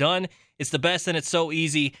and done. It's the best, and it's so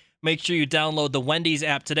easy. Make sure you download the Wendy's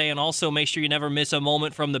app today, and also make sure you never miss a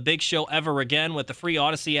moment from the Big Show ever again. With the free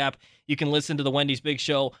Odyssey app, you can listen to the Wendy's Big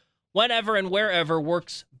Show whenever and wherever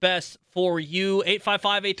works best for you.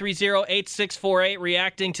 855-830-8648,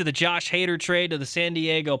 reacting to the Josh Hader trade to the San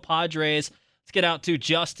Diego Padres. Let's get out to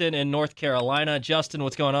Justin in North Carolina. Justin,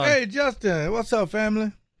 what's going on? Hey, Justin. What's up,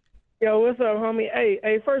 family? Yo, what's up, homie?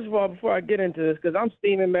 Hey, first of all, before I get into this, because I'm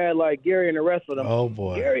steaming mad like Gary and the rest of them. Oh,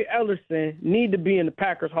 boy. Gary Ellerson need to be in the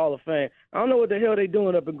Packers Hall of Fame. I don't know what the hell they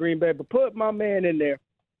doing up in Green Bay, but put my man in there.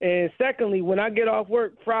 And secondly, when I get off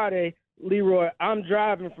work Friday, Leroy, I'm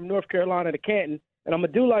driving from North Carolina to Canton, and I'm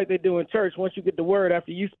going to do like they do in church. Once you get the word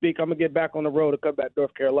after you speak, I'm going to get back on the road and come back to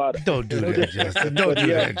North Carolina. Don't do that, Justin. Don't do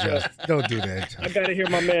that, Justin. Don't do that, Justin. I got to hear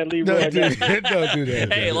my man Leroy. Don't do that. Don't do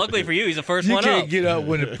that. Hey, luckily for you, he's the first You one up. can't get up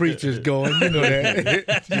when the preacher's going. You know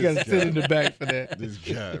that. You got to sit in the back for that. This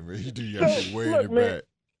guy, man, he do your shit way in the man, back.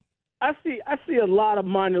 I see a lot of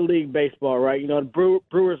minor league baseball, right? You know, the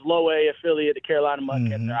Brewers low A affiliate, the Carolina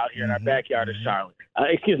Mudcats are out here in our backyard of Charlotte.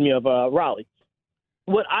 Of Raleigh.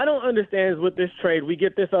 What I don't understand is with this trade, we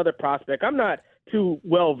get this other prospect. I'm not too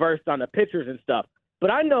well versed on the pitchers and stuff, but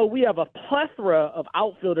I know we have a plethora of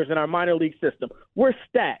outfielders in our minor league system. We're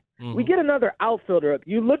stacked. We get another outfielder up.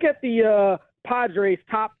 You look at the Padres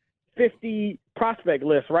top 50 prospect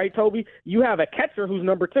list, right, Toby? You have a catcher who's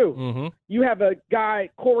number 2. You have a guy,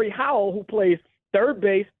 Corey Howell, who plays third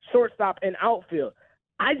base, shortstop, and outfield.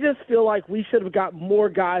 I just feel like we should have got more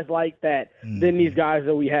guys like that than these guys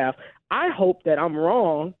that we have. I hope that I'm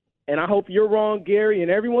wrong, and I hope you're wrong, Gary,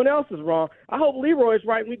 and everyone else is wrong. I hope Leroy's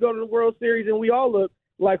right and we go to the World Series and we all look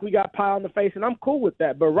like we got pie on the face, and I'm cool with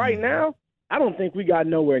that. But right now, I don't think we got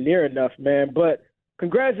nowhere near enough, man. But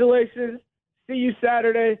congratulations. See you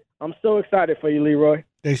Saturday. I'm so excited for you, Leroy.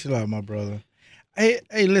 Thanks a lot, my brother. Hey,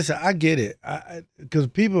 listen, I get it. Because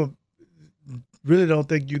people really don't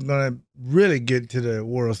think you're going to really get to the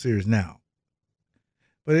World Series now.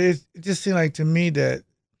 But it just seems like to me that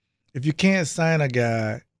if you can't sign a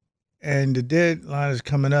guy and the deadline is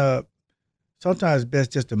coming up, sometimes it's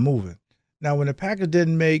best just to move it. Now, when the Packers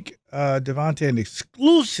didn't make Devontae an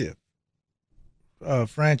exclusive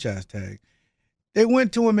franchise tag, they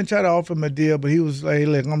went to him and tried to offer him a deal, but he was like, hey,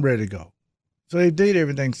 look, I'm ready to go. So they did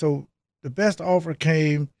everything. So the best offer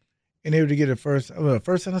came, and they were to get a first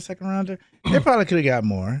and a second rounder. They probably could have got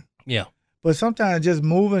more. Yeah. But sometimes just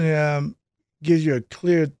moving him gives you a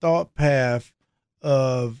clear thought path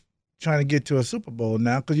of trying to get to a Super Bowl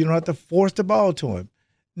now because you don't have to force the ball to him.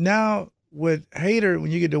 Now, with Hader,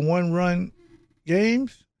 when you get the one-run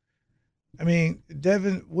games, I mean,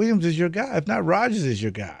 Devin Williams is your guy. If not, Rodgers is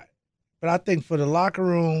your guy. But I think for the locker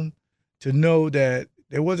room to know that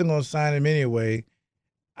they wasn't going to sign him anyway,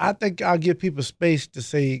 I think I'll give people space to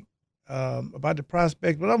say about the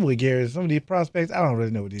prospect. But I'm with Gary. Some of these prospects, I don't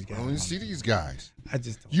really know what these guys are. I don't see these guys. I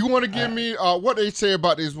just don't. You want to give me what they say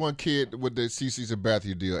about this one kid with the CC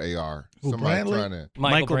Sabathia deal, AR? Who, Somebody Brantley? trying to.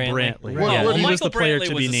 Michael Brantley. What he Michael was the player Brantley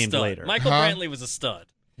to was be a named stud. later. Michael Brantley was a stud.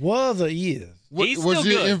 Was or is? He's was still he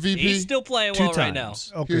good. MVP? He's still playing Two well right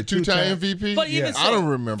times. now. He was two-time MVP? But even so, I don't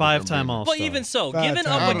remember. 5-time All-Star. But even so, Five giving times.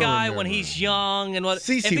 up I a don't guy when remember. he's young and what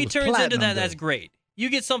CeCe if he was turns into platinum, that, though. that's great. You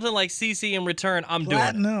get something like CeCe in return, I'm doing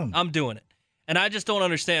Platinum. it. I'm doing it. And I just don't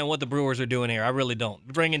understand what the Brewers are doing here. I really don't.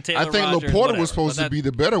 Bringing Taylor I think Rodgers, Laporta whatever. was supposed But to be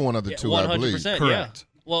the better one of the two, 100%, I believe. yeah. Correct.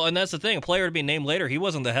 Well, and that's the thing. A player to be named later, he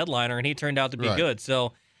wasn't the headliner, and he turned out to be Right. good.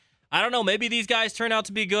 So, I don't know. Maybe these guys turn out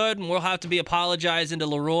to be good, and we'll have to be apologizing to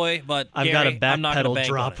Leroy. But I've Gary, got a I'm not gonna backpedal bank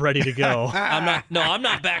drop on it. ready to go. I'm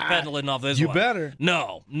not backpedaling off this You one. better.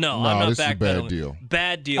 No, I'm No, not this is a backpedaling. bad deal.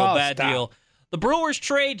 Bad deal, Oh, bad stop. deal. The Brewers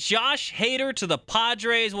trade Josh Hader to the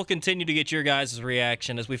Padres. We'll continue to get your guys'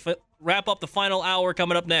 reaction as we wrap up the final hour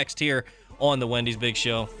coming up next here on the Wendy's Big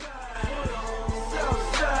Show.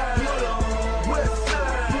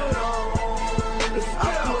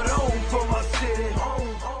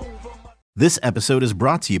 This episode is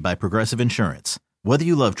brought to you by Progressive Insurance. Whether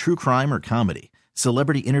you love true crime or comedy,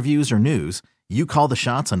 celebrity interviews or news, you call the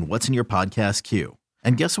shots on what's in your podcast queue.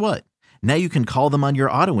 And guess what? Now you can call them on your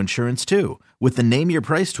auto insurance too with the Name Your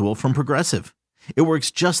Price tool from Progressive. It works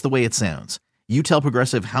just the way it sounds. You tell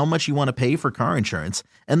Progressive how much you want to pay for car insurance,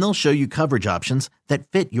 and they'll show you coverage options that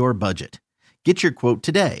fit your budget. Get your quote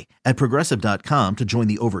today at Progressive.com to join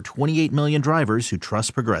the over 28 million drivers who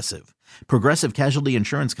trust Progressive. Progressive Casualty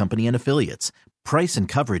Insurance Company and Affiliates. Price and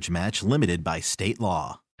coverage match limited by state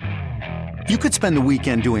law. You could spend the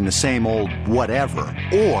weekend doing the same old whatever,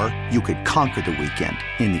 or you could conquer the weekend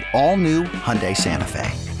in the all-new Hyundai Santa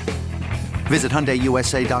Fe. Visit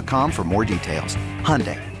HyundaiUSA.com for more details.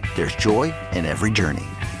 Hyundai, there's joy in every journey.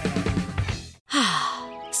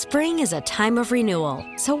 Spring is a time of renewal,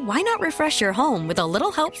 so why not refresh your home with a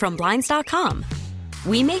little help from Blinds.com?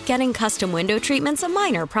 We make getting custom window treatments a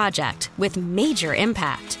minor project with major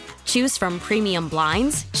impact. Choose from premium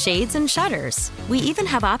blinds, shades, and shutters. We even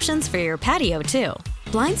have options for your patio, too.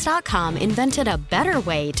 Blinds.com invented a better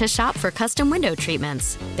way to shop for custom window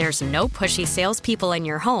treatments. There's no pushy salespeople in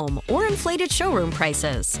your home or inflated showroom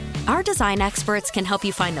prices. Our design experts can help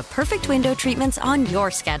you find the perfect window treatments on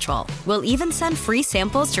your schedule. We'll even send free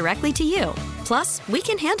samples directly to you. Plus, we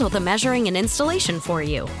can handle the measuring and installation for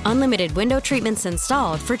you. Unlimited window treatments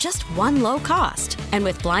installed for just one low cost. And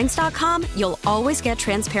with Blinds.com, you'll always get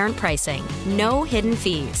transparent pricing. No hidden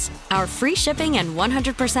fees. Our free shipping and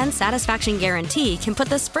 100% satisfaction guarantee can put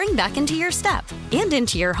the spring back into your step and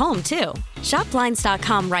into your home, too. Shop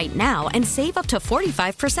Blinds.com right now and save up to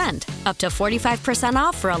 45%. Up to 45%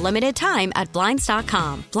 off for a limited time at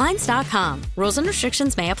Blinds.com. Blinds.com. Rules and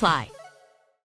restrictions may apply.